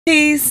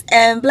Peace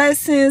and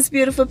blessings,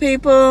 beautiful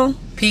people.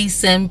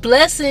 Peace and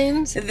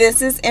blessings.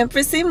 This is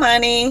Empress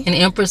Imani and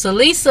Empress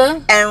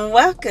Elisa. And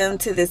welcome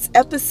to this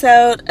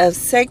episode of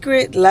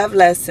Sacred Love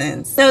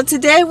Lessons. So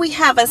today we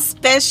have a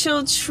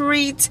special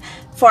treat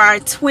for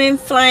our twin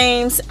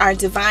flames, our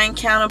divine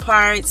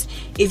counterparts.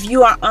 If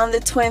you are on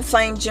the twin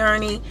flame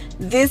journey,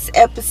 this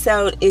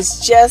episode is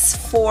just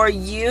for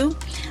you.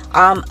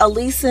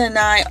 Elisa and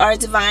I are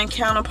divine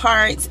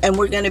counterparts, and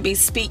we're going to be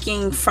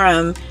speaking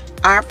from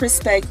our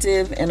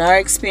perspective and our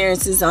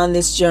experiences on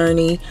this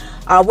journey.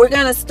 We're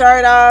going to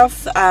start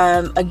off,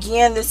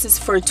 again, this is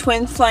for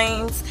twin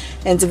flames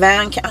and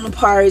divine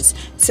counterparts,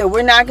 so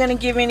we're not going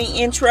to give any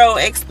intro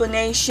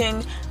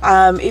explanation.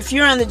 If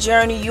you're on the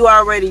journey, you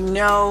already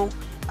know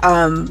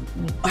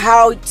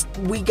how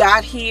we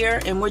got here,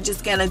 and we're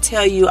just going to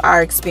tell you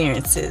our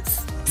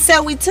experiences.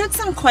 So we took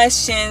some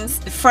questions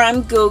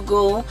from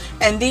Google,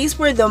 and these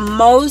were the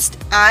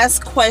most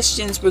asked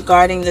questions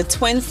regarding the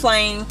twin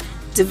flame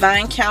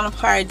divine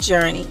counterpart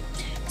journey.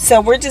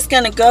 So we're just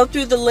going to go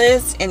through the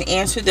list and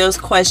answer those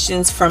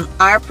questions from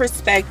our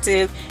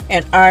perspective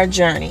and our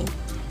journey.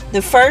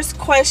 The first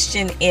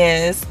question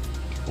is,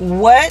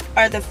 what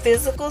are the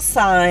physical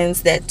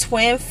signs that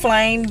twin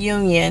flame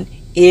union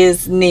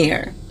is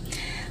near?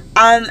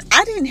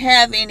 I didn't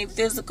have any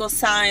physical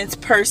signs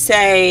per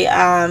se,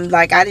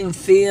 like I didn't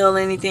feel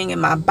anything in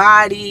my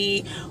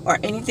body or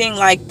anything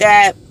like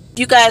that.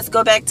 You guys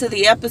go back to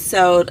the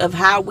episode of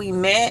how we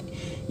met.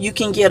 You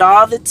can get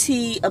all the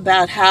tea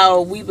about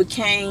how we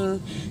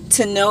became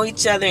to know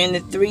each other in the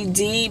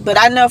 3D. But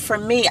I know for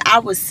me, I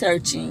was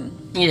searching.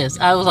 Yes,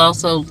 I was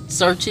also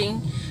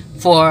searching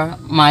for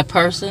my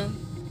person,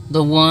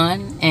 the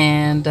one,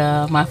 and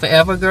my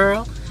forever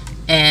girl.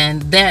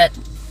 And that,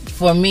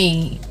 for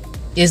me,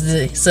 is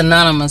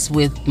synonymous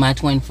with my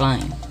twin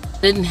flame.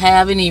 Didn't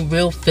have any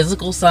real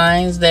physical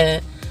signs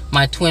that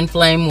my twin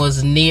flame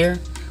was near.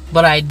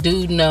 But I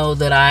do know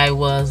that I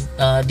was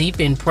deep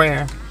in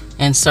prayer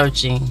and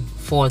searching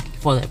for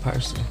that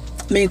person.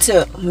 Me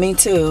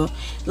too.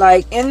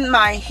 Like in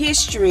my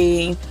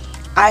history,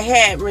 I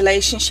had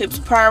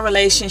prior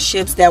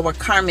relationships that were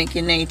karmic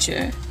in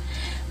nature,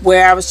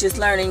 where I was just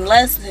learning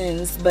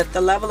lessons, but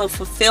the level of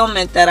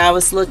fulfillment that I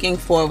was looking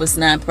for was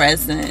not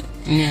present.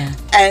 Yeah.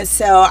 And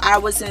so I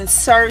was in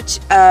search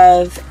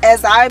of,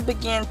 as I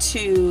began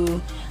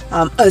to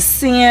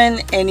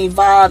ascend and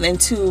evolve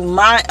into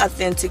my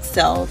authentic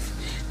self,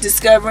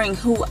 discovering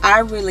who I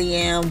really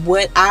am,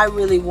 what I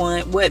really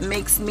want, what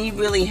makes me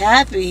really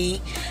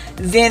happy,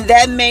 then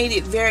that made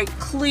it very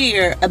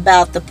clear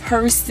about the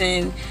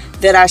person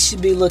that I should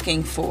be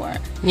looking for.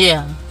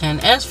 Yeah, and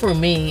as for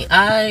me,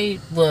 I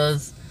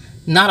was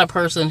not a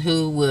person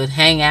who would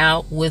hang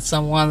out with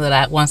someone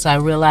that once I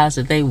realized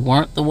that they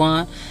weren't the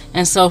one.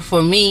 And so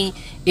for me,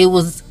 it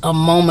was a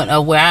moment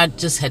of where I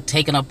just had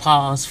taken a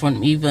pause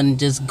from even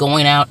just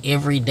going out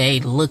every day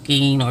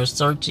looking or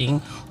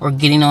searching or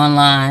getting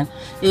online.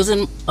 It was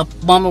in a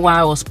moment where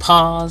I was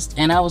paused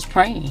and I was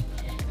praying.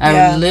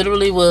 I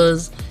literally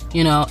was,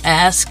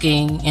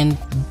 asking and,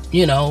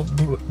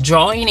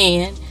 drawing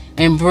in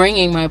and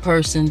bringing my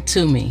person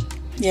to me.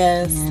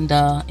 Yes.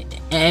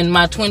 And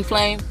my twin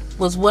flame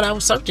was what I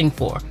was searching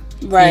for.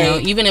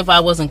 Right. Even if I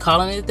wasn't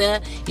calling it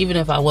that, even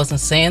if I wasn't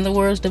saying the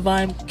words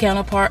divine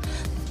counterpart,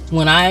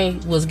 when I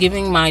was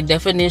giving my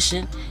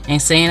definition and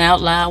saying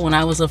out loud, when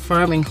I was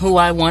affirming who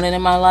I wanted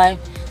in my life,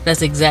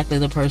 that's exactly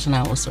the person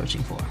I was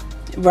searching for.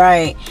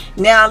 Right.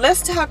 Now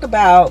let's talk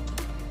about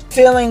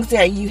feelings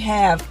that you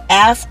have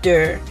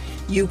after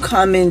you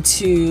come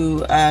into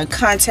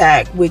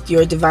contact with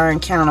your divine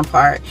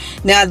counterpart.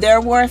 Now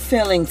there were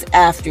feelings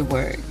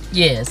afterward.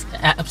 Yes,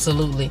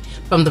 absolutely.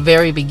 From the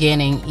very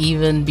beginning,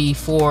 even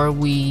before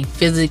we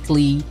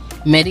physically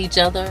met each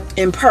other.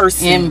 In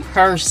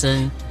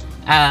person.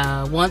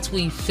 Once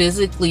we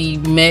physically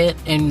met,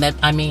 and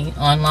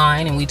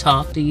online, and we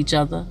talked to each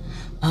other,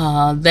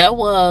 that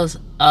was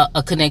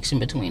a connection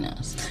between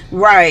us.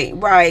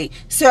 Right.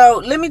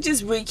 So let me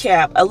just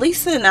recap.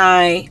 Elisa and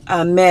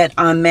I met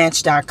on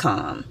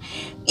Match.com.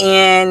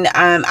 And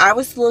I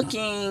was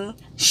looking,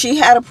 she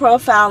had a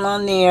profile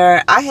on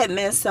there. I had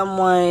met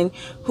someone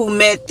who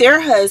met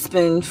their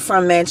husband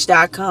from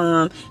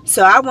Match.com.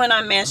 So I went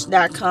on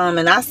Match.com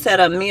and I set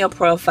up me a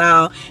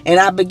profile and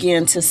I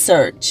began to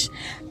search.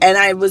 And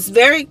I was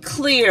very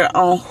clear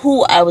on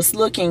who I was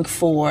looking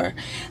for.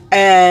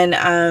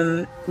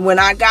 And when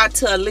I got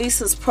to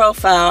Elisa's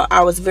profile,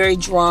 I was very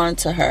drawn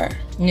to her.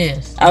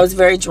 Yes. I was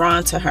very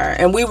drawn to her.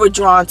 And we were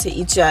drawn to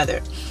each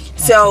other.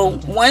 So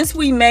once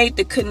we made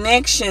the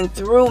connection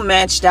through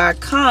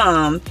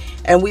Match.com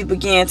and we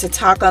began to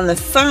talk on the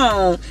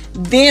phone,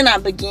 then I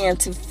began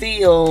to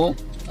feel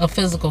a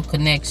physical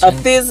connection.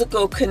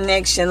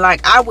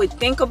 Like I would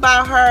think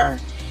about her,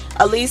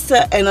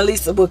 Elisa, and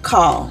Elisa would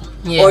call.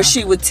 Yeah. Or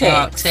she would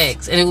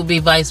text. And it would be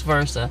vice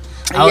versa.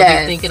 I would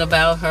be thinking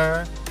about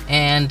her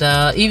and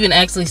even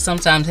actually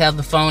sometimes have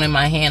the phone in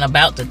my hand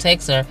about to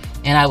text her,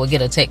 and I would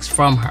get a text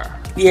from her.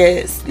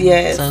 Yes.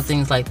 So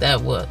things like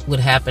that would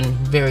happen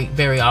very,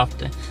 very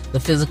often. the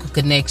physical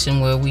connection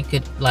where we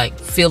could like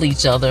feel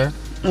each other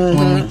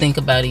when we think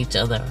about each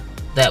other.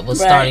 That was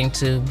starting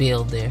to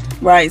build there.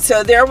 Right.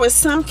 So there was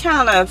some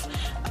kind of,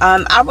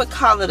 I would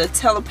call it a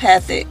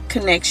telepathic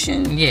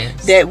connection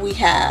that we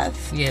have.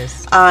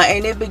 Yes.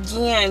 And it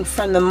began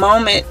from the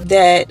moment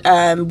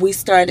that we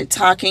started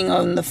talking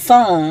on the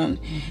phone.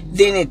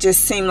 Then it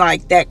just seemed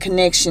like that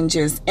connection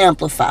just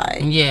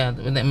amplified. Yeah.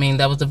 I mean,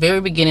 that was the very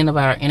beginning of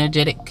our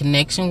energetic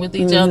connection with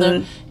each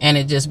other. And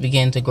it just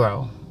began to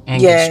grow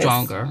and get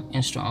stronger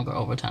and stronger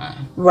over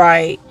time.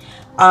 Right.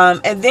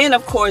 And then,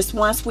 of course,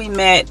 once we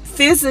met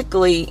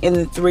physically in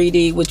the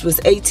 3D, which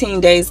was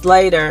 18 days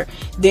later,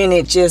 then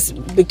it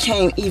just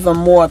became even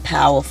more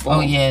powerful. Oh,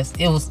 yes.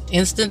 It was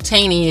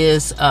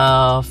instantaneous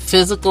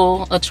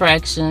physical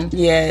attraction.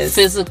 Yes.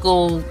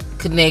 Physical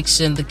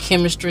connection. The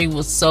chemistry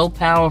was so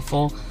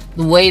powerful.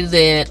 The way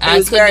that it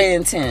was very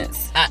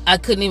intense. I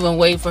couldn't even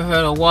wait for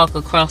her to walk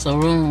across a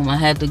room. I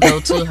had to go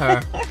to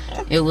her.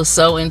 It was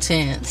so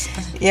intense.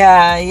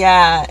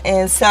 Yeah.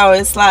 And so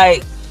it's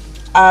like,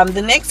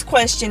 the next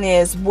question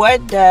is,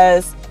 what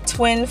does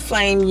twin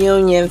flame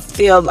union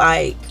feel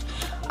like?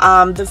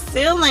 The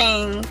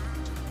feeling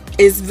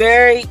is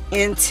very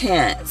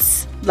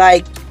intense.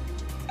 Like,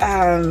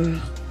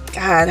 God,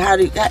 how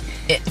do you...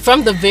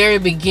 From the very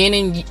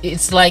beginning,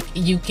 it's like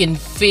you can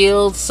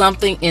feel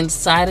something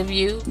inside of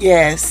you.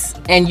 Yes.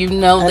 And you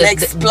know an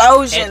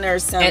explosion or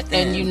something.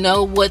 And you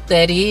know what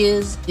that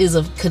is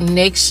a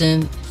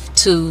connection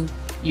to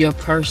your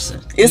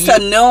person. It's a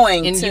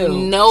knowing and too. You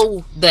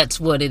know that's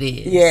what it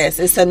is. Yes,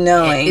 it's a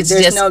knowing. There's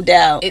just no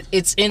doubt.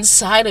 It's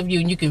inside of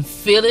you and you can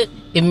feel it.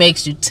 It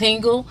makes you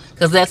tingle,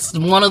 because that's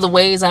one of the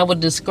ways I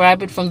would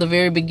describe it from the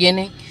very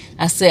beginning.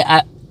 I said,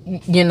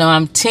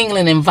 I'm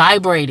tingling and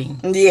vibrating.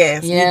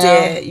 Yes,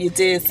 you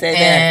did say that.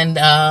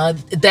 And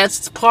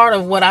that's part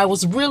of what I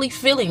was really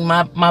feeling.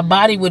 My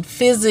body would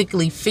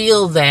physically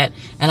feel that,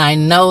 and I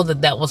know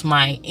that was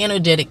my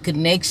energetic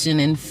connection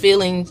and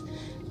feelings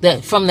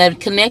that from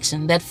that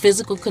connection, that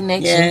physical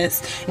connection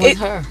with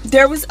her.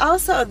 There was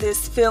also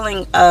this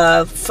feeling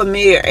of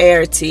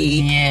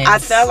familiarity. Yes. I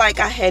felt like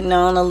I had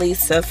known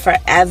Elisa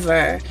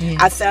forever.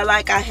 Yes. I felt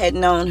like I had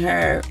known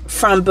her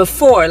from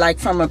before, like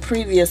from a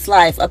previous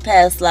life, a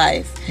past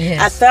life. Yes.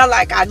 I felt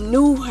like I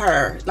knew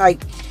her,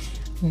 like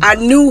I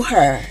knew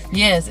her.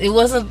 Yes, it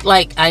wasn't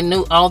like I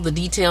knew all the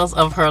details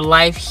of her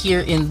life here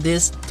in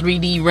this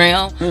 3D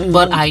realm,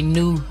 but I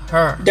knew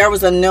her. There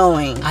was a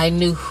knowing. I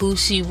knew who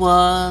she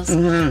was.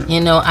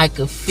 I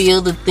could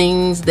feel the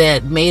things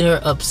that made her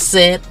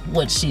upset,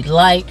 what she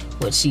liked,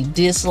 what she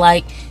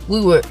disliked. We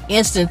were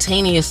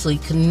instantaneously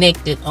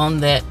connected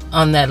on that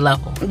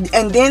level.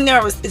 And then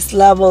there was this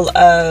level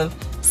of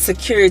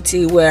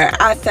security where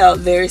I felt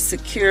very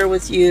secure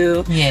with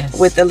you. Yes.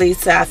 With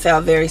Elisa, I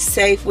felt very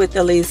safe with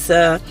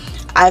Elisa.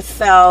 I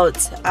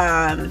felt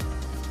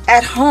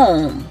at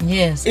home.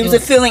 Yes. It was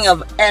a feeling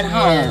of at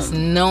home. Yes,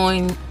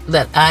 knowing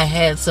that I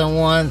had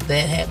someone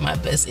that had my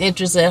best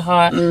interests at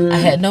heart. I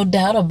had no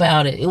doubt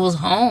about it. It was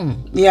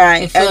home. Yeah.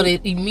 It felt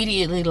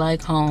immediately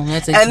like home.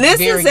 That's a and this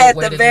very is at good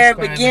way the to very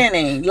describe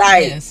beginning. it.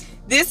 Like, yes.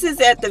 This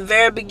is at the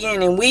very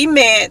beginning. We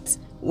met.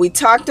 We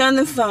talked on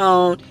the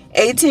phone.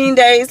 18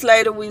 days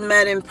later, we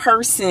met in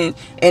person.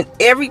 And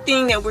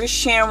everything that we're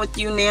sharing with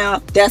you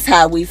now, that's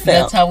how we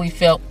felt. That's how we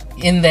felt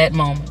in that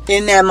moment.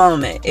 In that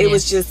moment. It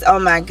was just, oh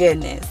my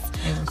goodness.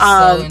 It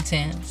was so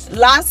intense.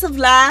 Lots of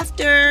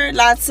laughter,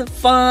 lots of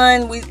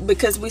fun.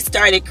 Because we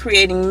started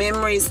creating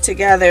memories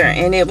together.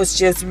 And it was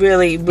just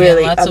really,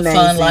 really lots amazing.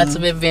 of fun, lots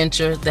of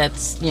adventure.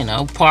 That's,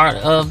 part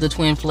of the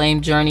Twin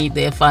Flame journey.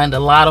 They'll find a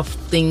lot of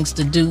things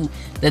to do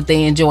that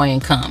they enjoy in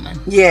common.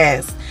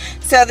 Yes.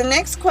 So the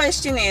next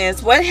question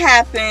is, what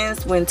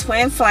happens when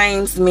twin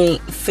flames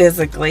meet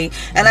physically?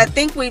 And I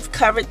think we've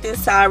covered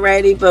this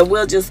already, but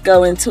we'll just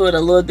go into it a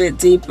little bit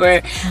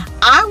deeper.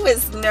 I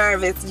was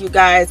nervous, you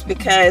guys,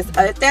 because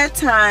at that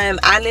time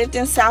I lived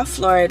in South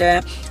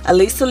Florida.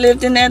 Elisa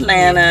lived in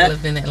Atlanta. Yeah, I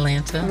lived in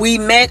Atlanta. We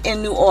met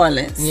in New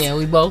Orleans. Yeah,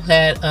 we both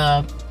had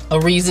a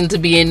reason to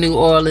be in New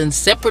Orleans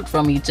separate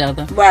from each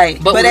other. Right.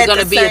 But we're going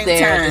to be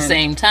there at the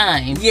same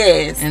time.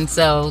 Yes. And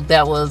so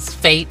that was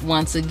fate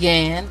once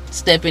again,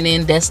 stepping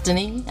in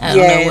destiny. I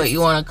don't know what you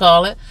want to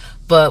call it.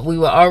 But we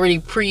were already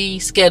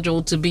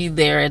pre-scheduled to be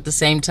there at the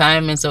same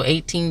time. And so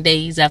 18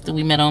 days after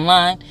we met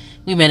online,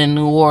 we met in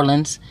New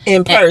Orleans.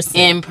 In person.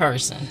 In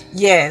person.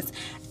 Yes.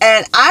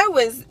 And I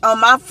was, on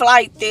my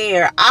flight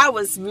there, I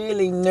was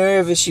really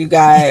nervous, you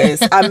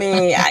guys. I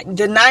mean,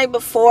 the night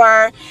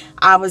before,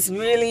 I was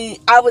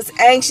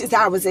anxious.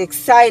 I was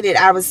excited.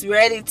 I was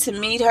ready to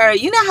meet her.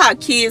 You know how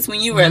kids,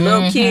 when you were a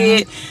little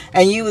kid,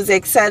 and you was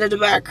excited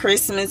about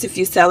Christmas, if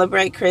you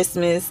celebrate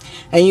Christmas,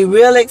 and you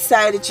real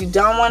excited, you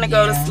don't want to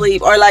go to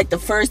sleep, or like the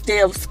first day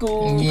of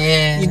school,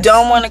 you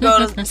don't want to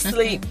go to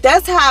sleep.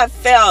 That's how I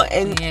felt.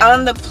 And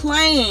on the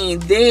plane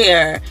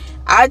there,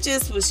 I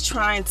just was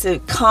trying to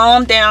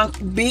calm down,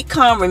 be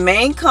calm,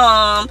 remain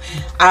calm.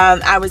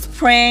 I was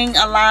praying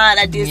a lot.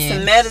 I did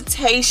some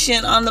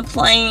meditation on the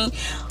plane.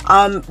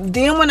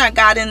 Then when I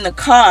got in the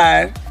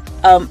car,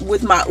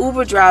 with my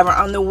Uber driver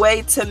on the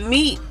way to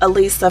meet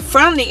Elisa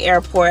from the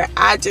airport.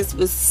 I just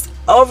was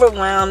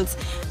overwhelmed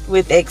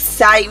with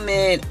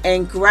excitement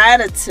and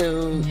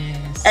gratitude.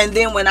 Yes. And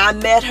then when I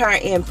met her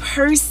in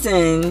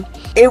person,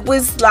 it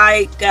was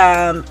like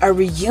a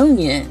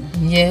reunion.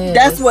 Yes.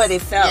 That's what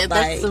it felt like.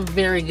 That's a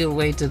very good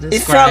way to describe it.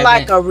 It felt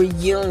like a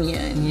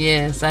reunion.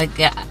 Yes, I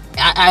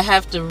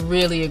have to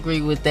really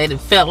agree with that. It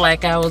felt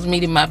like I was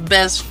meeting my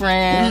best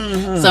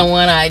friend,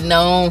 someone I'd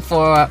known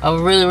for a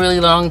really, really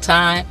long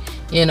time.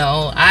 You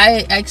know,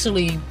 I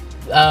actually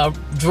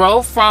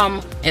drove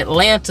from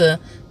Atlanta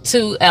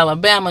to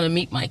Alabama to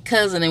meet my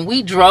cousin, and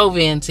we drove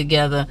in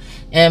together.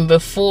 And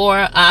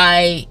before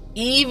I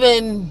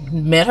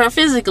even met her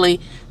physically,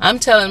 I'm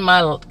telling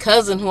my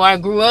cousin who I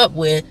grew up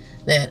with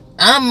that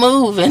I'm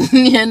moving.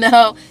 You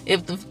know,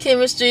 if the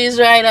chemistry is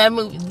right, I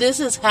move. This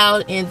is how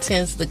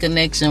intense the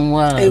connection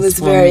was. It was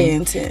very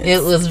intense.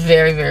 It was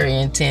very, very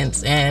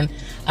intense. And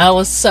I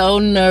was so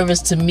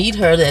nervous to meet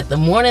her that the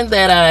morning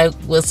that I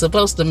was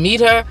supposed to meet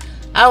her,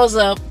 I was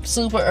up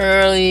super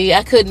early.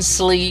 I couldn't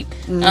sleep.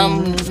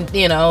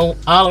 You know,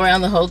 all around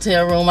the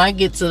hotel room. I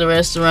get to the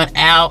restaurant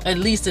out at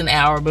least an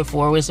hour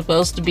before we're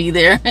supposed to be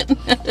there.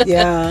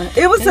 Yeah,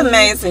 it was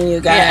amazing,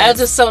 you guys. Yeah, I was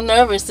just so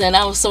nervous, and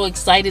I was so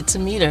excited to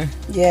meet her.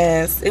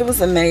 Yes, it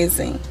was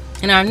amazing.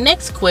 And our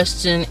next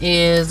question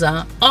is,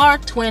 are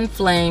twin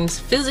flames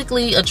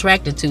physically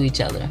attracted to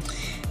each other?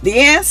 The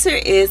answer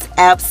is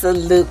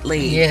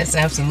absolutely. Yes,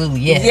 absolutely.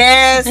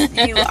 Yes.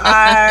 Yes, you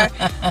are.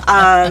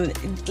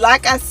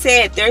 Like I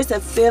said, there's a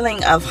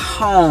feeling of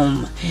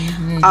home.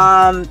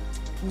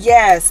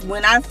 Yes,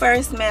 when I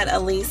first met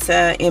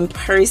Elisa in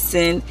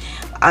person,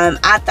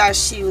 I thought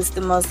she was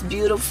the most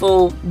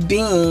beautiful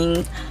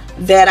being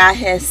that I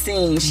had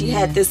seen. She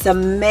had this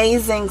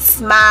amazing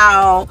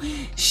smile.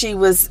 She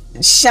was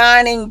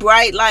shining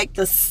bright like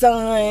the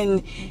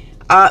sun.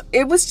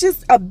 It was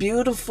just a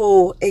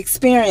beautiful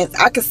experience.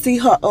 I could see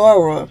her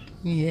aura.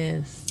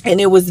 Yes. And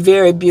it was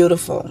very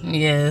beautiful.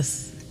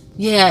 Yes.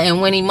 Yeah,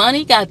 and when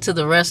Imani got to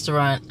the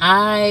restaurant,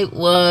 I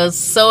was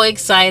so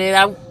excited.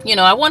 I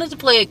wanted to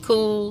play it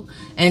cool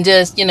and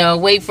just,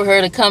 wait for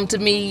her to come to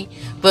me,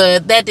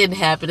 but that didn't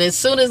happen. As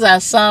soon as I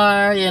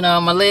saw her,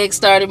 my legs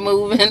started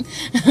moving.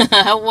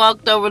 I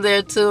walked over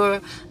there to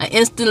her. I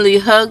instantly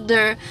hugged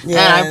her. Yes.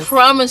 And I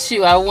promise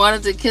you, I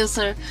wanted to kiss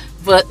her.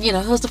 But,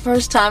 it was the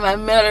first time I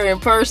met her in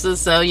person,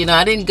 so,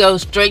 I didn't go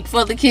straight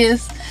for the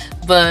kiss.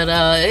 But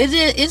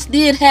it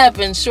did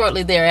happen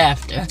shortly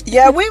thereafter.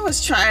 Yeah, we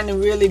was trying to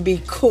really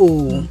be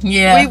cool.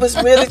 Yeah. We was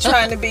really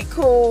trying to be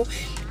cool.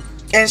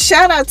 And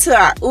shout out to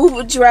our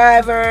Uber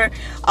driver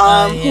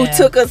who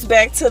took us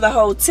back to the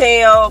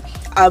hotel.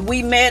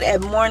 We met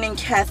at Morning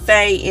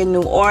Cafe in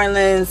New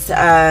Orleans.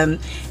 The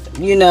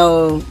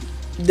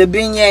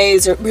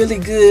beignets are really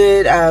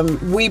good.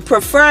 We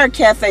prefer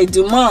Cafe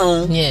Du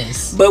Monde.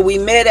 Yes. But we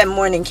met at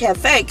Morning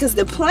Cafe because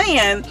the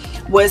plan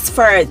was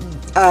for...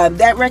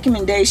 that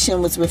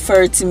recommendation was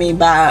referred to me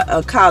by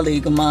a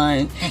colleague of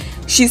mine.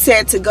 She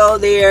said to go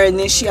there, and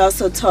then she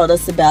also told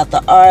us about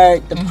the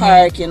art, the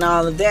park, and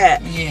all of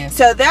that. Yes.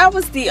 So that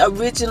was the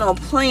original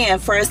plan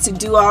for us to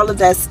do all of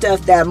that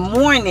stuff that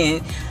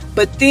morning.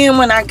 But then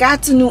when I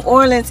got to New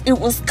Orleans, it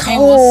was cold. It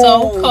was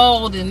so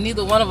cold, and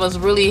neither one of us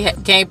really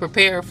came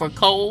prepared for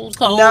cold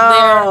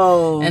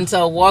there. And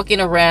so walking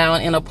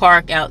around in a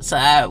park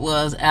outside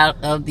was out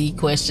of the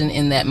question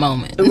in that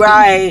moment.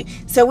 Right.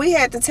 So we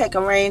had to take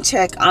a rain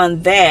check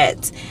on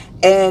that.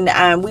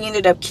 And we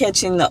ended up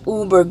catching the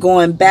Uber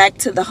going back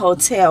to the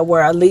hotel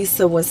where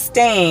Elisa was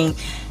staying.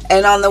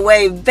 And on the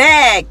way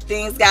back,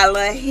 things got a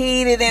little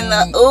heated in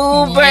the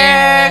Uber.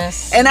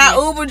 Yes. And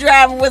our Uber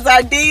driver was our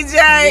DJ.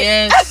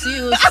 Yes,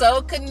 she was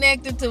so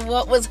connected to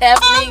what was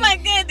happening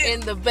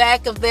in the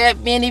back of that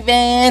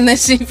minivan that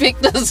she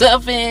picked us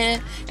up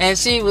in. And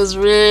she was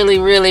really,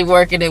 really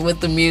working it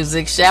with the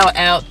music. Shout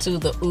out to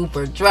the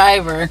Uber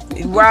driver.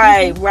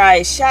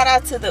 Right. Shout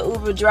out to the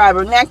Uber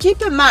driver. Now, keep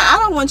in mind, I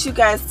don't want you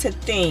guys to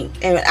think,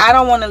 and I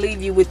don't want to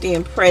leave you with the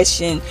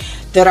impression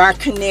that our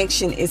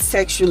connection is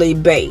sexually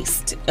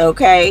based,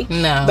 okay?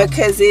 No.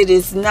 Because it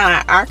is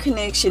not. Our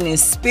connection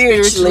is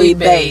spiritually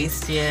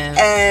based. Yeah.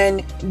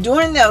 And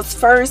during those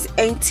first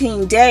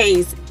 18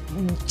 days,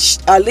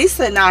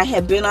 Elisa and I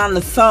had been on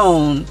the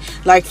phone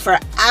like for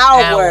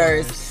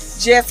hours.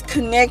 Just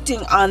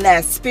connecting on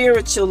that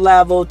spiritual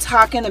level,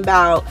 talking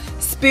about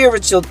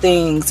spiritual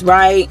things,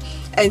 right?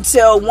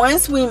 Until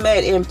once we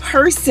met in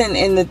person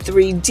in the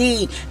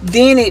 3D,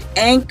 then it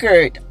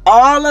anchored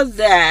all of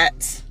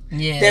that.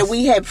 Yes. That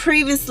we had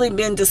previously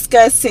been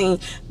discussing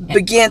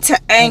began to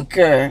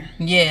anchor.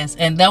 Yes,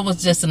 and that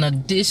was just an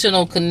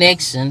additional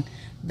connection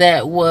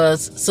that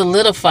was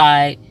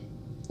solidified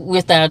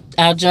with our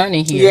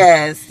journey here.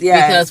 Yes.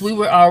 Because we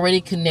were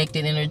already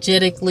connected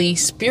energetically,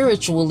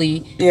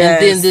 spiritually, and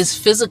then this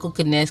physical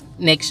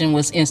connection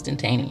was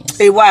instantaneous.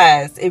 It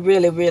was. It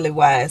really, really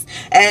was.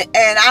 And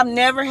I've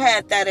never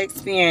had that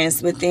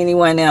experience with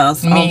anyone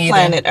else on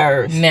planet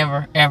Earth.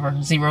 Never, ever.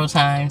 0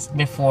 times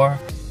before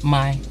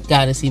my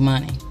goddess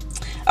Imani.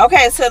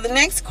 Okay, so the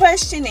next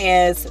question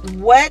is,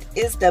 what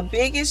is the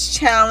biggest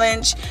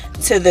challenge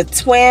to the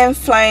twin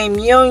flame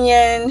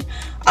union?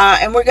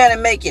 And we're going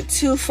to make it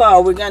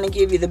twofold. We're going to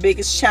give you the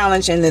biggest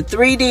challenge in the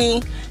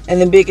 3D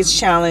and the biggest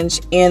challenge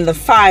in the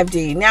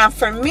 5D. Now,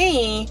 for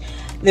me,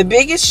 the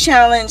biggest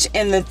challenge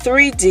in the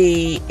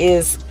 3D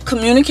is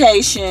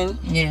communication.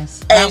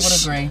 Yes, I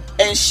would agree.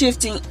 And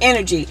shifting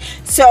energy.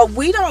 So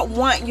we don't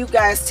want you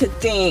guys to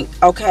think,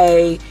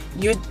 okay,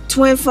 your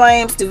twin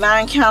flames,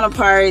 divine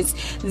counterparts,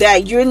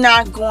 that you're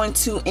not going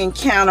to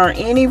encounter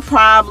any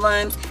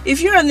problems. If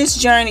you're on this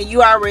journey,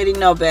 you already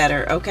know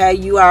better, okay?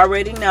 You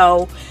already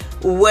know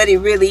what it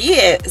really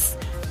is.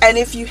 And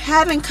if you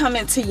haven't come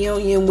into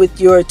union with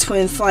your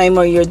twin flame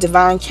or your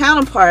divine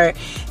counterpart,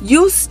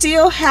 you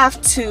still have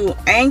to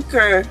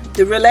anchor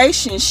the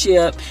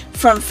relationship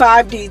from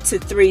 5D to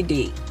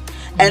 3D.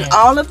 And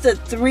all of the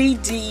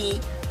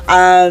 3D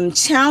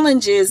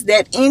challenges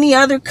that any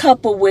other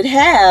couple would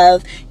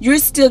have, you're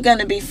still going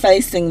to be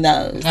facing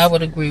those. I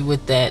would agree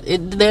with that.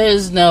 There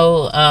is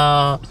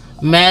no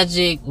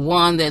magic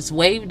wand that's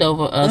waved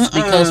over us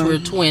because we're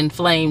twin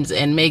flames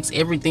and makes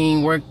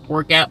everything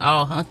work out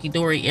all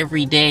hunky-dory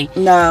every day.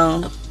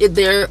 No.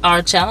 There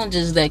are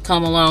challenges that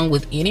come along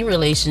with any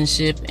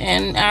relationship,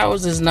 and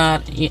ours is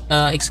not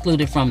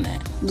excluded from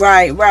that.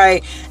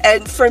 Right.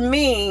 And for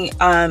me,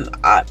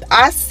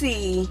 I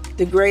see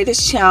the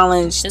greatest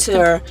challenge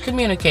to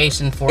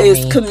communication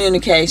is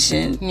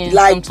communication. Yeah,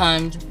 like,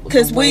 sometimes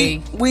because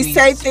we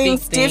say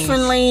things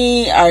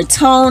differently, our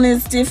tone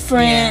is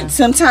different. Yeah.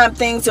 Sometimes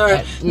things are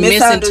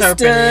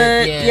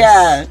misunderstood.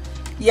 Yes.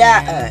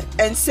 Yeah.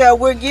 And so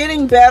we're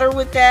getting better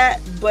with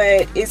that,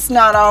 but it's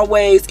not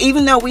always,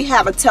 even though we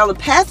have a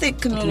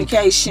telepathic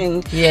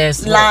communication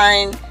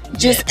line,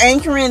 just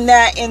anchoring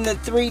that in the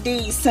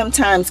 3D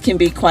sometimes can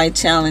be quite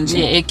challenging.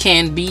 Yeah, it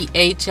can be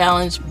a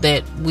challenge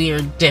that we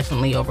are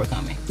definitely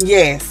overcoming.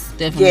 Yes.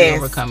 Definitely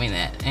overcoming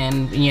that.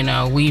 And,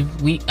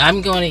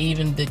 I'm going to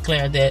even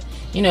declare that,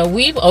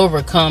 we've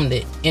overcome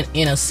it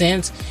in a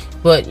sense,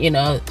 but,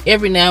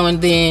 every now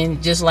and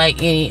then, just like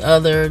any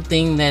other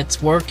thing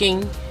that's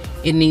working,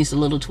 it needs a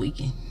little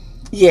tweaking.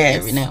 Yes.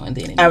 Every now and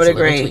then. It needs I would a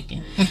little agree.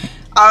 Tweaking.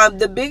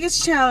 The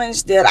biggest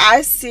challenge that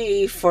I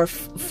see for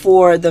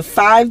the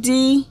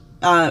 5D,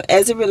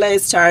 as it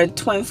relates to our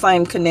twin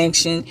flame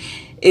connection,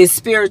 is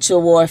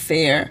spiritual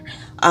warfare.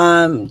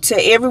 To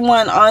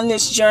everyone on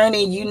this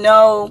journey,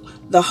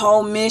 the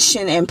whole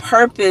mission and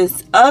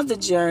purpose of the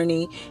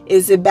journey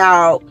is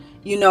about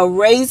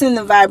raising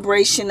the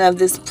vibration of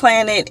this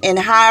planet in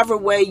however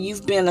way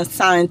you've been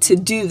assigned to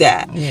do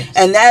that. Yes.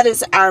 And that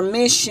is our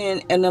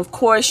mission. And of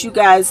course, you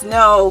guys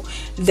know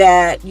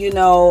that,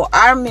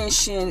 our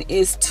mission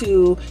is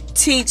to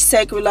teach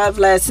sacred love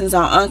lessons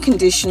on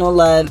unconditional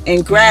love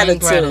and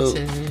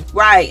gratitude.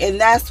 Right.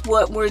 And that's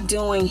what we're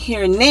doing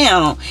here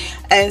now.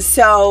 And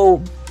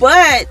so,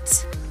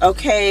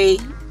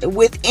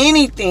 with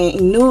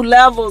anything, new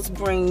levels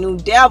bring new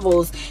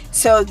devils.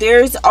 So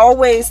there's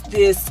always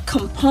this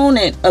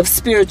component of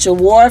spiritual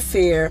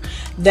warfare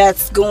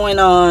that's going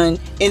on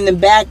in the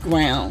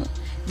background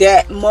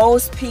that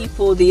most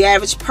people, the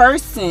average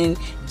person,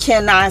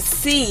 cannot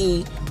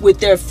see with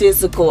their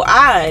physical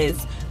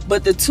eyes.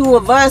 But the two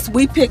of us,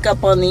 we pick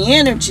up on the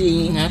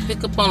energy. I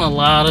pick up on a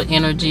lot of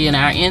energy, and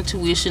our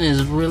intuition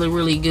is really,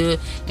 really good.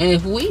 And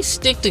if we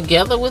stick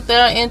together with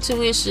our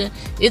intuition,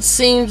 it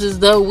seems as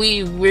though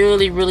we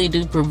really, really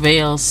do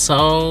prevail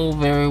so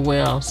very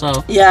well.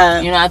 So,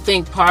 I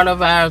think part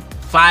of our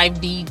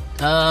 5D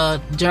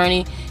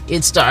journey,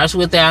 it starts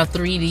with our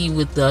 3D,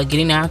 with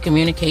getting our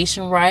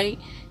communication right.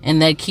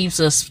 And that keeps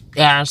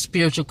our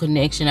spiritual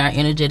connection, our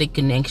energetic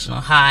connection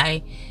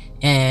high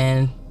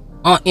and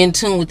in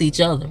tune with each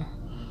other,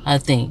 I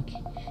think.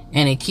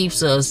 And it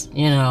keeps us,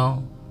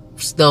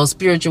 those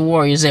spiritual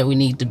warriors that we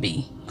need to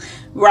be.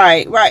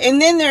 Right.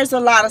 And then there's a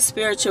lot of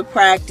spiritual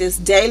practice,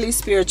 daily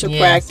spiritual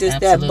practice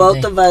that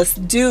both of us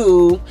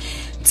do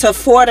to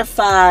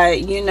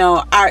fortify,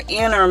 our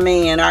inner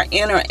man, our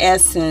inner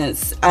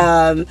essence,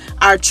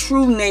 our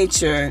true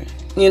nature,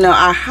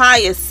 our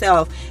highest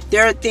self.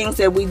 There are things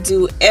that we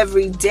do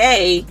every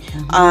day,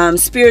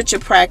 spiritual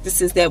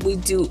practices that we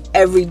do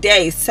every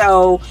day.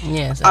 So,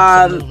 yes,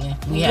 absolutely.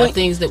 We have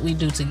things that we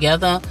do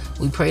together.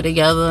 We pray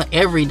together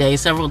every day,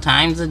 several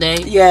times a day.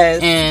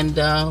 Yes.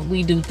 And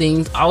we do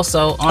things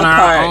also on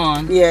our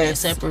own,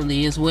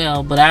 separately as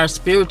well. But our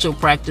spiritual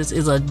practice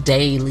is a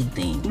daily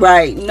thing.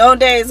 Right. No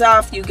days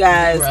off, you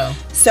guys. Bro.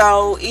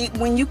 So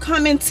when you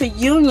come into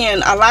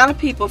union, a lot of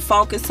people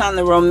focus on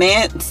the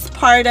romance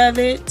part of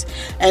it,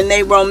 and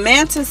they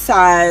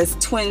romanticize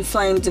twin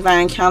flame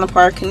divine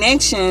counterpart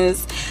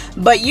connections,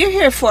 but you're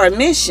here for a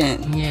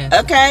mission. Yes.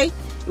 Okay,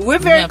 we're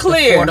very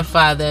clear to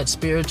fortify that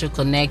spiritual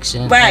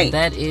connection, right? And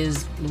that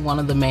is one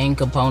of the main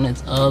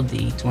components of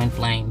the twin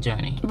flame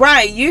journey,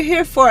 right? You're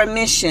here for a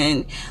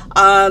mission.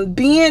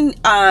 Being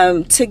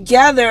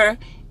together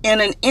in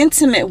an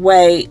intimate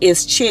way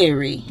is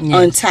cherry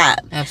on top.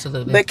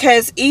 Absolutely.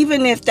 Because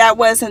even if that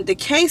wasn't the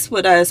case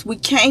with us, we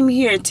came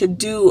here to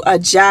do a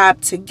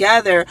job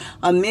together,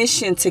 a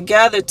mission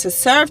together, to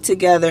serve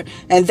together,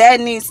 and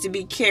that needs to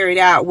be carried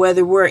out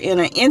whether we're in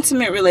an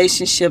intimate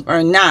relationship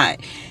or not.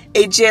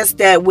 It's just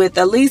that with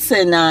Elisa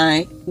and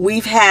I,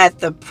 we've had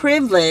the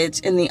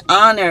privilege and the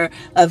honor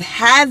of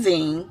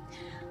having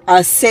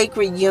a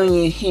sacred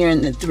union here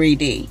in the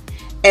 3D,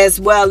 as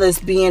well as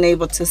being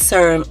able to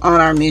serve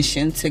on our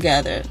mission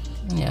together.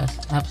 Yes,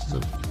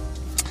 absolutely.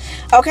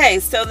 Okay,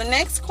 so the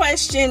next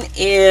question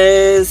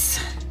is,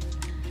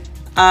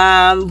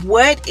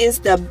 what is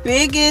the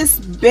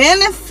biggest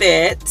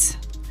benefit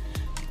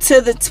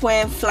to the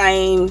twin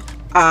flame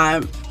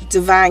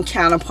divine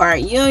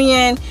counterpart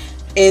union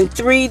in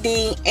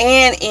 3D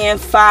and in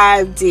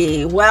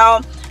 5D?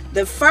 Well,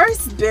 the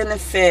first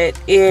benefit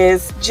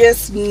is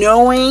just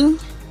knowing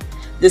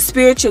the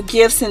spiritual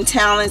gifts and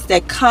talents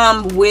that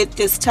come with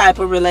this type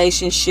of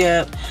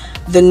relationship,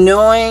 the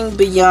knowing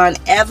beyond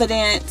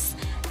evidence,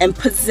 and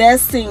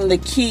possessing the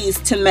keys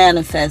to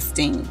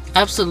manifesting.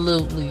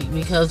 Absolutely,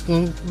 because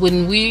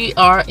when we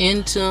are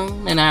in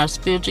tune and our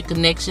spiritual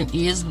connection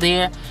is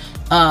there,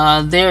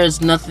 there is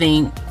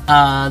nothing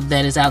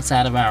that is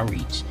outside of our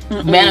reach.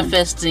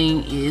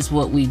 Manifesting is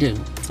what we do.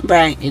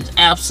 Right. It's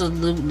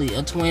absolutely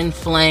a twin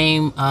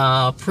flame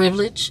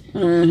privilege.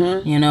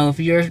 You know, if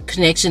your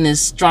connection is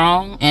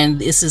strong and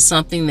this is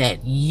something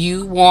that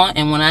you want,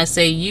 and when I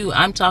say you,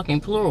 I'm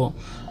talking plural.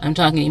 I'm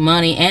talking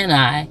Imani and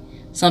I,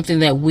 something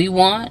that we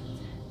want,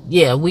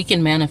 yeah, we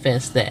can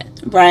manifest that.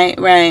 Right.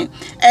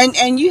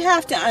 And you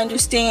have to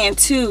understand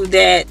too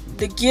that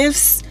the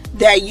gifts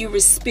that you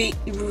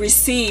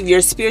receive,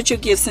 your spiritual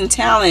gifts and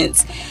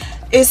talents,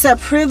 it's a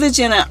privilege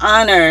and an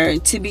honor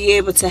to be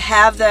able to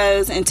have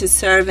those and to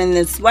serve in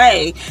this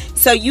way.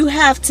 So you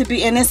have to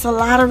be, and it's a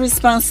lot of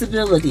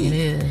responsibility. It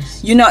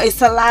is. You know,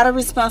 it's a lot of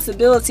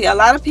responsibility. A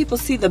lot of people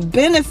see the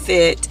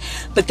benefit,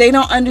 but they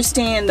don't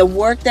understand the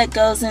work that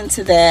goes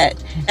into that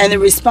and the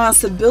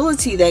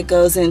responsibility that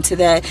goes into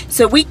that.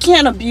 So we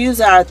can't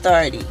abuse our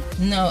authority.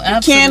 No,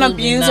 absolutely We can't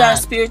abuse not. our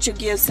spiritual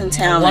gifts and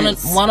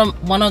talents. One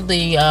of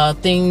the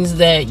things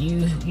that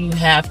you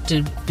have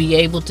to be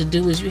able to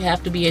do is you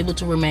have to be able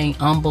to remain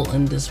humble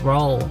in this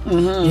role.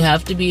 You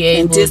have to be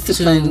able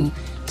to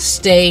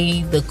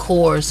stay the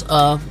course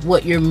of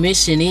what your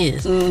mission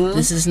is.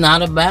 This is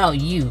not about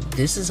you.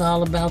 This is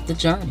all about the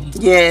journey.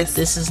 Yes.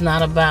 This is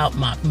not about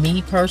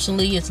me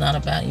personally. It's not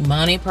about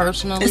Imani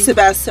personally. It's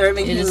about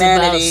serving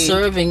humanity. It is about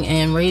serving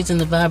and raising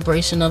the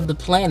vibration of the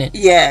planet.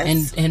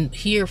 Yes. And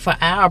here for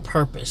our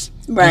purpose.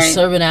 Right. And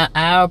serving out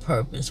our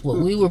purpose, what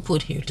we were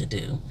put here to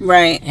do.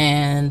 Right.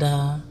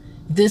 And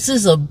this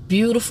is a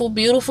beautiful,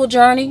 beautiful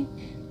journey.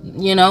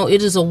 You know,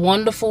 it is a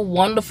wonderful,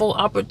 wonderful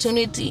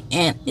opportunity,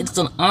 and it's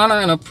an honor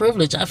and a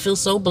privilege. I feel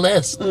so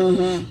blessed.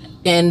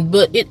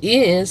 But it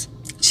is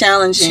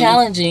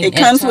challenging. It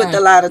comes with a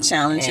lot of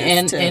challenges,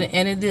 and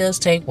it does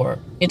take work.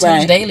 It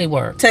takes daily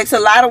work. Takes a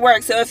lot of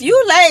work. So if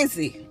you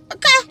lazy,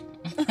 okay.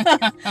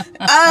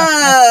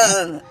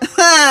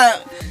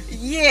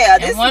 Yeah.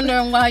 I'm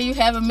wondering why you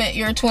haven't met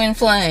your twin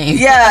flame.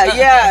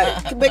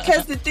 Yeah.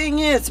 Because the thing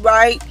is,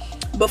 right,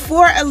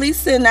 before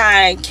Elisa and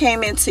I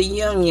came into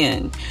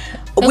union,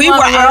 we were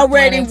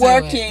already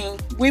working.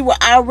 We were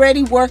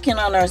already working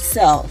on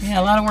ourselves.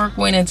 Yeah, a lot of work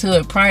went into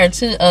it prior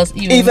to us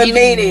even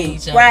meeting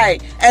each other.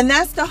 Right. And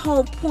that's the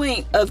whole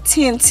point of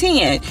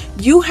 1010.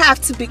 You have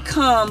to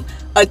become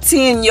a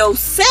 10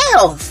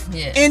 yourself,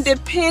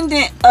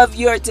 independent of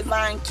your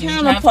divine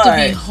counterpart. You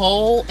have to be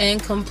whole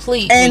and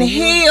complete and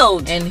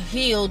healed. And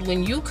healed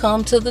when you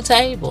come to the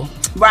table.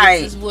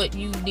 Right. This is what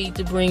you need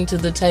to bring to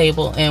the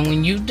table. And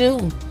when you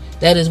do,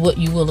 that is what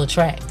you will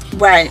attract.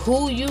 Right.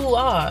 Who you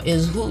are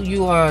is who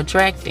you are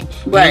attracting.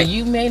 Right. And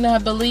you may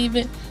not believe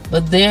it,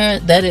 but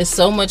that is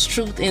so much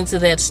truth into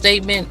that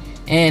statement.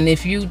 And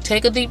if you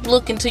take a deep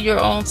look into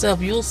your own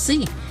self, you'll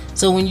see.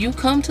 So when you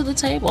come to the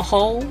table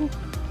whole,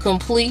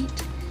 complete,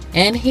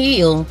 and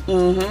healed,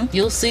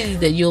 you'll see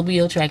that you'll be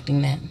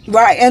attracting that.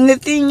 Right. And the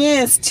thing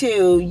is,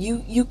 too,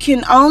 you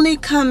can only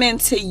come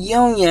into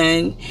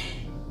union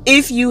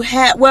if you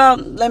have, well,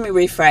 let me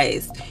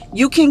rephrase.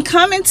 You can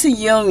come into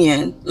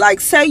union, like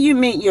say you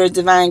meet your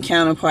divine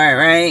counterpart,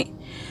 right?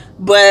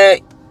 But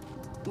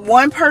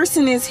one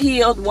person is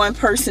healed, one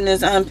person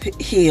is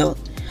unhealed.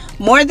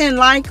 More than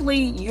likely,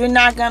 you're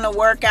not going to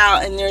work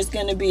out and there's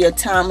going to be a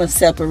time of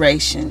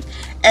separation.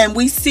 And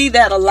we see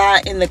that a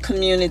lot in the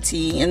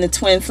community, in the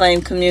twin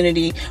flame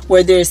community,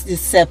 where there's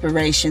this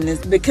separation.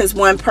 It's because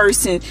one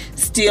person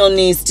still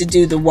needs to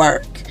do the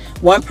work.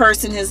 One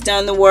person has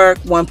done the work,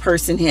 one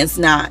person has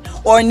not.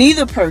 Or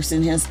neither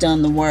person has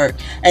done the work.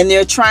 And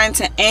they're trying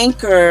to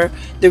anchor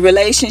the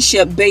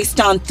relationship based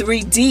on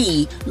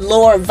 3D,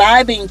 lower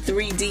vibing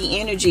 3D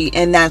energy,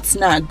 and that's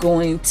not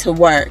going to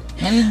work.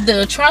 And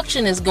the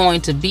attraction is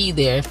going to be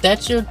there. If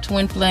that's your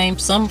twin flame,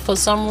 for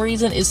some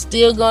reason, it's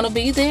still going to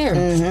be there.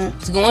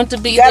 It's going to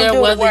be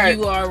there whether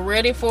you are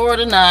ready for it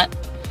or not.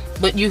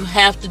 But you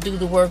have to do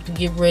the work to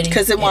get ready.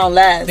 Because it won't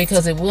last.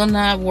 Because it will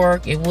not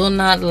work. It will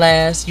not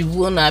last. You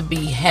will not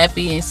be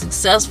happy and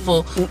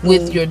successful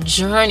with your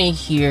journey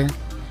here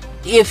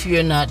if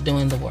you're not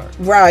doing the work.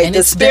 Right. And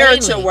the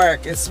spiritual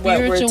work is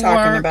what we're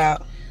talking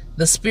about.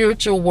 The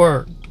spiritual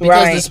work.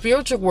 Because the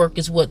spiritual work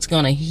is what's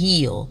going to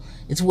heal.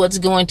 It's what's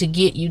going to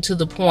get you to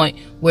the point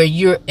where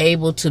you're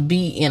able to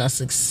be in a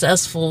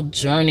successful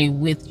journey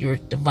with your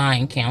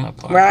divine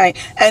counterpart. Right.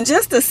 And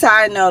just a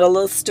side note, a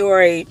little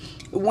story.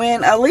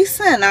 When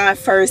Elisa and I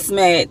first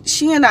met,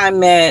 she and I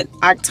met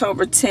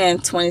October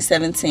 10th,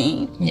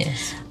 2017.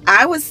 Yes.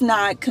 I was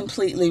not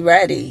completely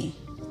ready.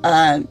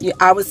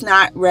 I was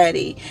not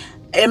ready.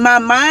 In my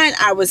mind,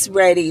 I was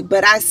ready,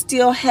 but I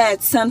still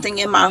had something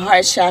in my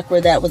heart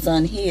chakra that was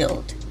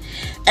unhealed.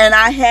 And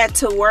I had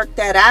to work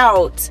that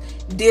out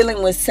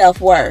dealing with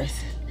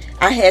self-worth.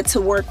 I had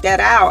to work that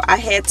out. I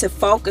had to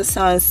focus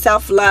on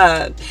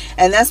self-love.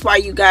 And that's why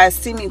you guys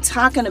see me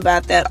talking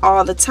about that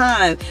all the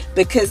time,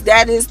 because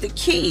that is the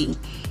key.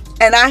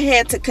 And I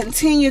had to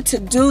continue to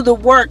do the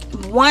work.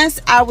 Once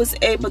I was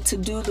able to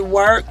do the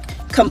work,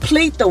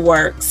 complete the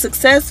work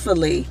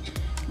successfully,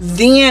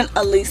 then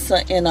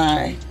Elisa and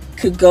I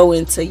could go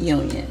into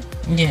union.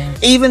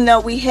 Yes. Even though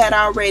we had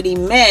already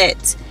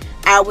met,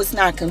 I was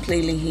not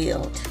completely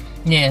healed.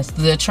 Yes,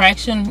 the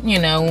attraction,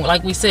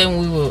 like we said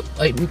when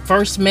we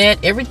first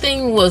met,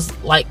 everything was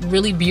like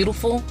really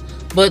beautiful.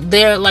 But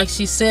there, like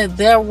she said,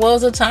 there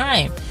was a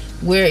time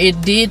where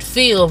it did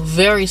feel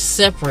very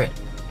separate.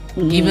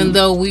 Mm-hmm. Even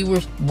though we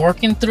were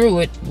working through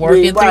it.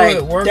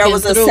 There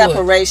was a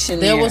separation.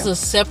 There was a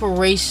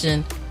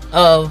separation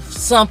of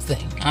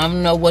something. I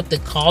don't know what to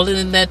call it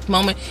in that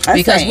moment.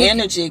 Because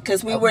energy,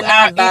 because we were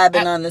not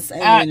vibing on the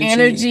same energy. Our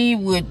energy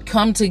would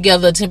come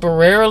together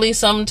temporarily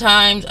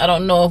sometimes. I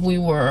don't know if we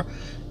were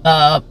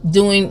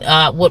doing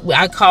what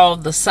I call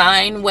the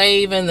sine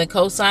wave and the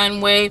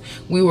cosine wave.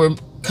 We were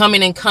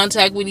coming in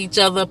contact with each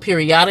other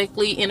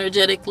periodically,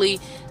 energetically,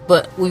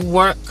 but we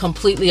weren't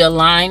completely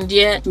aligned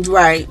yet.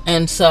 Right.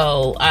 And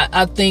so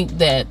I think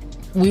that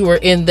we were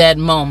in that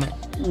moment.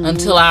 Mm-hmm.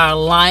 Until our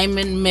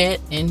alignment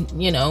met, and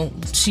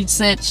she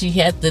said she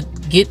had to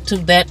get to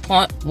that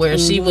point where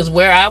she was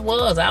where I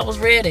was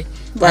ready.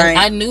 Right.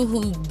 I knew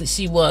who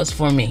she was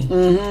for me.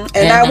 Mm-hmm.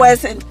 And I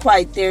wasn't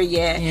quite there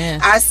yet.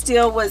 Yes. I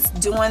still was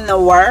doing the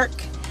work,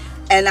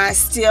 and I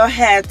still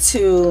had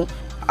to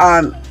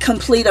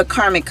complete a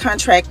karmic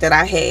contract that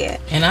I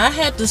had. And I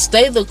had to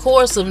stay the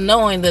course of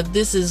knowing that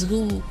this is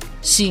who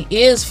she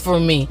is for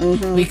me,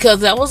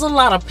 because there was a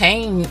lot of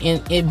pain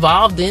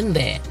involved in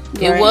that.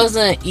 Right. It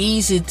wasn't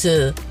easy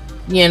to,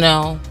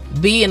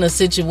 be in a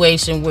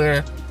situation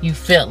where you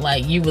felt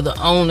like you were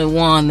the only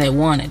one that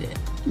wanted it.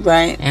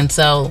 Right. And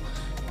so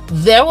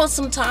there was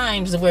some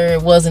times where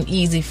it wasn't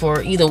easy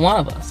for either one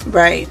of us.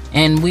 Right.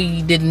 And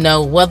we didn't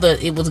know whether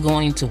it was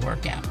going to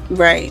work out.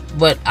 Right.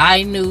 But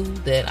I knew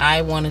that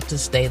I wanted to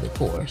stay the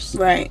course.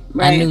 Right.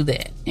 I knew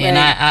that. And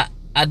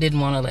I didn't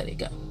want to let it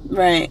go.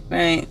 Right.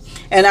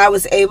 And I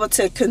was able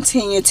to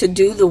continue to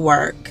do the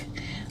work.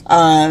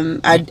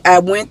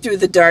 I went through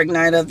the dark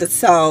night of the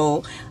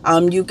soul.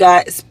 You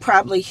guys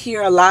probably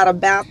hear a lot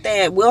about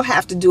that. We'll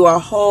have to do a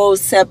whole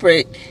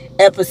separate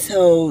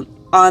episode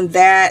on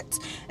that,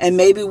 and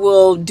maybe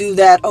we'll do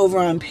that over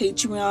on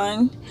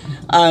Patreon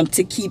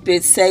to keep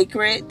it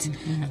sacred.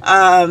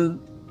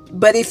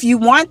 But if you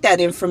want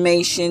that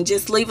information,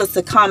 just leave us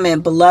a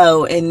comment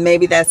below, and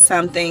maybe that's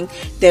something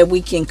that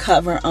we can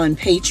cover on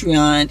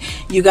Patreon.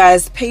 You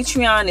guys,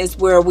 Patreon is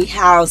where we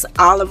house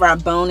all of our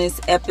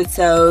bonus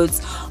episodes,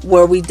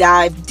 where we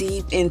dive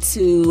deep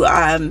into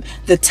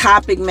the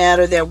topic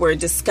matter that we're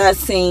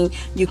discussing.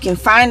 You can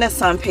find us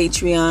on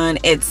Patreon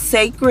at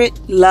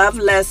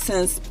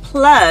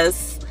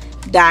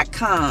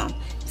sacredlovelessonsplus.com.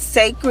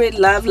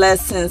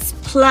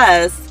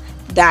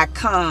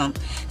 sacredlovelessonsplus.com.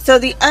 So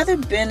the other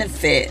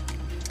benefit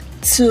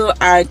to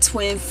our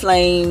twin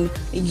flame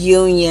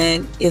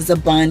union is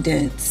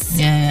abundance.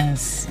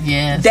 Yes.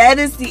 That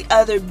is the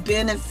other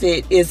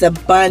benefit, is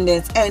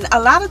abundance. And a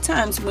lot of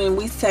times when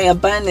we say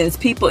abundance,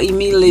 people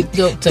immediately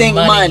think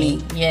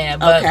money. Yeah,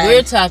 but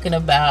we're talking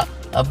about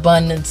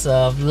abundance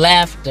of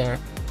laughter,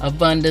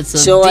 abundance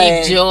of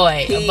deep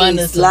joy, peace,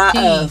 abundance of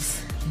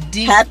peace,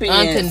 deep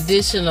happiness,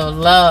 unconditional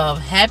love,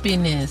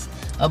 happiness,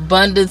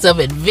 abundance of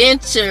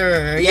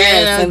adventure,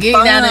 and getting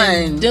fun, out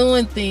and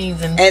doing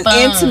things, and fun.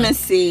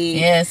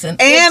 Intimacy,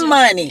 and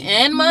money,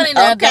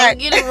 Now, don't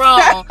get it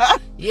wrong.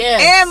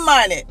 Yes, and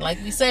money. Like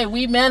we say,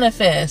 we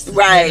manifest.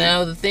 Right.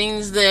 The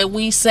things that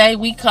we say,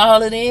 we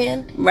call it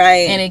in.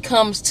 Right. And it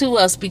comes to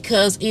us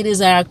because it is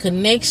our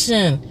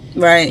connection.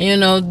 Right.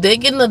 They're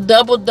getting a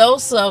double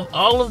dose of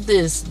all of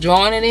this,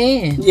 drawing it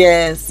in.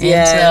 Yes.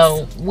 And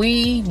so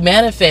we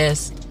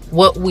manifest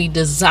what we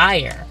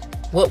desire,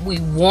 what we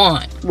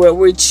want, what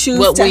we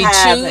choose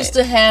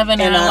to have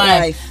in our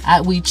life.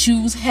 We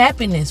choose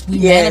happiness. We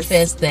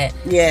manifest that.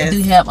 Yes.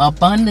 We do have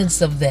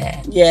abundance of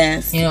that.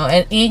 Yes.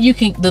 And you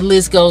can. The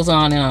list goes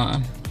on and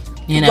on.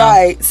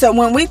 Right. So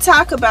when we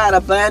talk about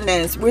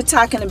abundance, we're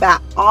talking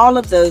about all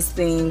of those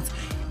things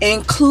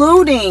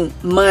including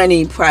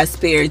money,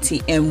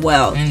 prosperity, and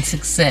wealth. And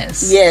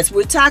success. Yes,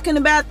 we're talking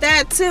about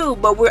that too,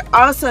 but we're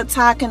also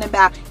talking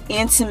about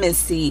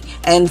intimacy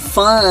and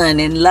fun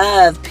and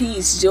love,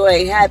 peace,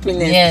 joy,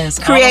 happiness, yes,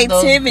 creativity. All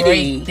of those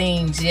great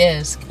things,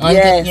 yes.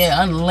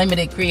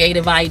 Unlimited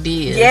creative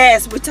ideas.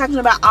 Yes, we're talking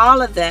about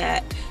all of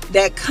that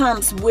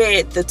comes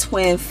with the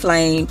twin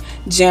flame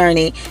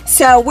journey.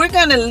 So we're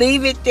going to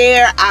leave it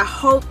there. I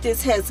hope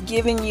this has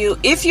given you,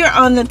 if you're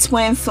on the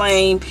twin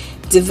flame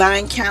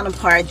divine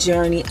counterpart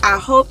journey, I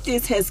hope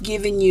this has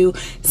given you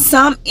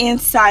some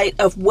insight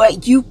of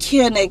what you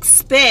can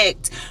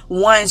expect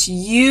once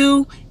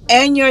you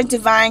and your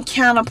divine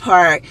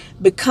counterpart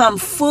become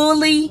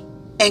fully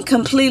and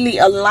completely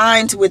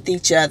aligned with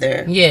each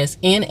other. Yes,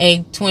 in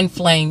a twin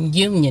flame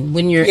union.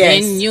 When you're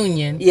in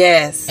union,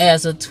 yes,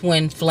 as a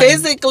twin flame,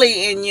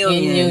 physically in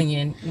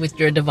union with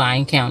your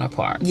divine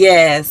counterpart.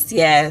 Yes,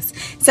 yes.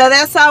 So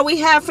that's all we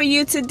have for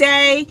you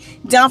today.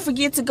 Don't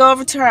forget to go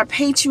over to our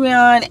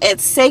Patreon at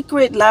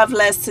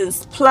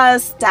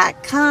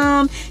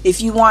sacredlovelessonsplus.com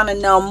if you want to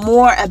know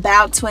more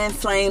about twin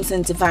flames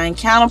and divine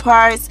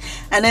counterparts.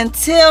 And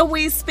until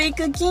we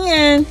speak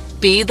again,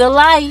 be the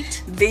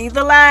light. Be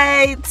the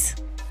light.